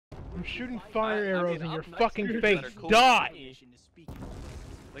I'm shooting fire arrows in your I'm fucking nice face. that are cool Die!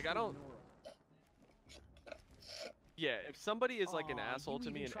 Like, I don't... Yeah, if somebody is like an asshole to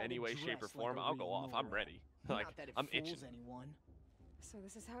me in any way, shape, or form, I'll go off. I'm ready. Like, I'm itching. So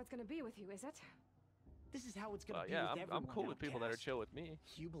this is how it's gonna be with you, is it? This is how it's gonna be Yeah, with I'm cool with people that are chill with me.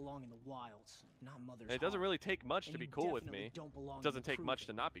 You belong in the wilds, not Mother's And it doesn't really take much to be cool with me. It Doesn't take much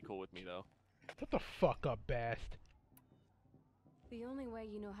to not be cool with me, though. Shut the fuck up, Bast. The only way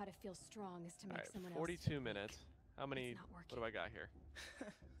you know how to feel strong is to make someone else. 42 minutes. How many? What do I got here?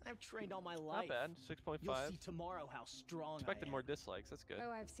 I've trained all my life. Not bad. 6.5. You'll see tomorrow how strong Expected I am. more dislikes. That's good. Oh,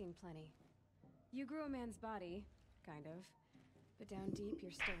 I've seen plenty. You grew a man's body, kind of. But down deep,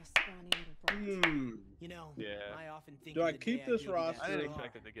 you're still a scrawny little brat. You know, Yeah. I often think Do I keep this roster? I didn't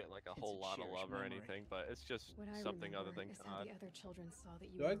expect it to get like a whole lot of love or anything, but it's just something other than is how the other children saw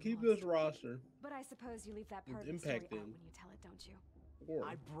that you Do I were keep lost. this roster? But I suppose you leave that part of the Impact story out in. when you tell it, don't you? Or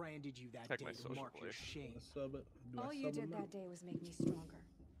I branded you that Check day my to social mark your belief. shame. sub it. Do All I you sub did them that out? day was make me stronger.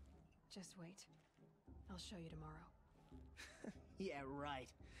 Just wait. I'll show you tomorrow. Yeah, right.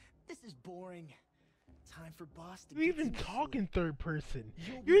 This is boring. Time for boss to You get even some talk sleep. in third person.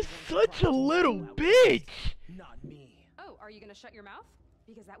 You'll be You're the one such a surprised little tomorrow, bitch! Not me. Oh, are you gonna shut your mouth?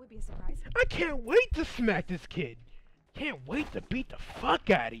 Because that would be a surprise. I can't wait to smack this kid. Can't wait to beat the fuck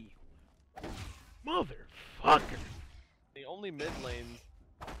out of you. Motherfucker. The only mid lane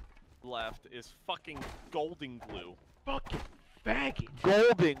left is fucking Golden Glue. Fucking faggot.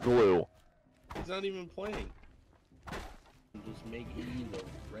 Golden Glue. He's not even playing. Just make it, you know,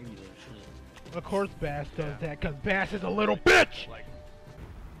 regular shit. Of course Bass does that, cause Bass is a little bitch! Like,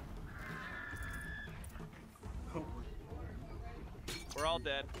 we're all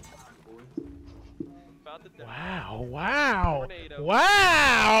dead. About to die. Wow, wow, Tornado.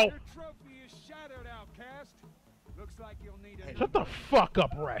 wow! Your trophy is shattered, outcast. Looks like you'll need a Shut the fuck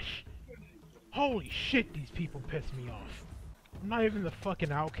up, Resh. Holy shit, these people piss me off. I'm not even the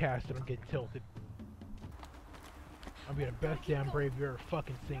fucking outcast and I'm getting tilted. I'll be the best damn brave you've ever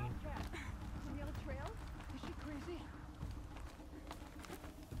fucking seen. On the other trail? Is she crazy?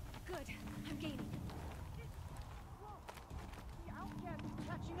 Good. I'm gaining. The outcast is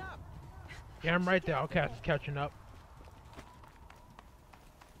catching up. Yeah, I'm right there. Outcast is catching up.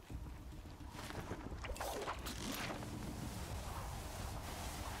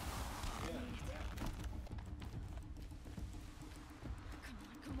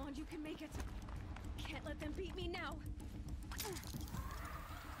 Come on, you can make it. Can't let them beat me now.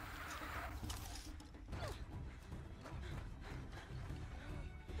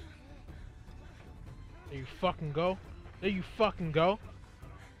 There you fucking go. There you fucking go.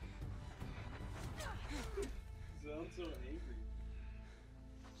 Sounds so angry.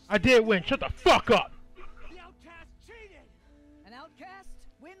 I did win. Shut the fuck up. The outcast cheated. An outcast?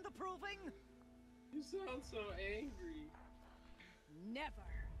 Win the proving? You sound so angry. Never.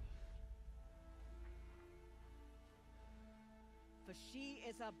 For she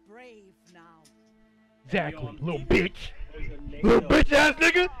is a brave now. Exactly, Yo, little bitch. There's a Little NATO. bitch ass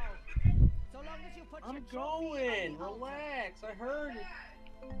nigga. So long as you put I'm your trophy going. on the altar. Relax. I heard it.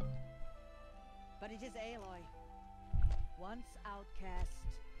 But it is Aloy. Once outcast,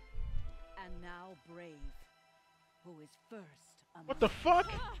 and now brave, who is first among What the fuck?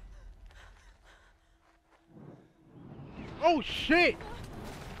 Oh shit!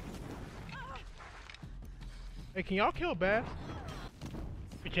 Hey, can y'all kill Bass?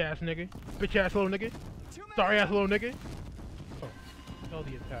 Bitch ass nigga. Bitch ass little nigga. Sorry ass little nigga. Oh, kill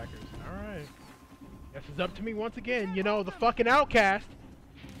the attackers. Alright. Guess it's up to me once again, you know, the fucking outcast.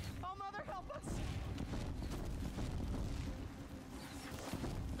 Oh, mother, help us!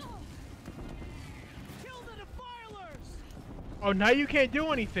 Kill the defilers! Oh, now you can't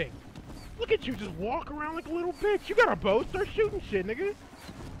do anything. Look at you, just walk around like a little bitch. You got a bow, start shooting shit, nigga.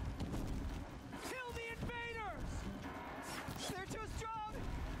 Kill the invaders! They're too strong!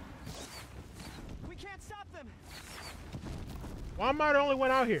 We can't stop them! Why am I the only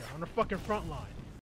one out here on the fucking front line?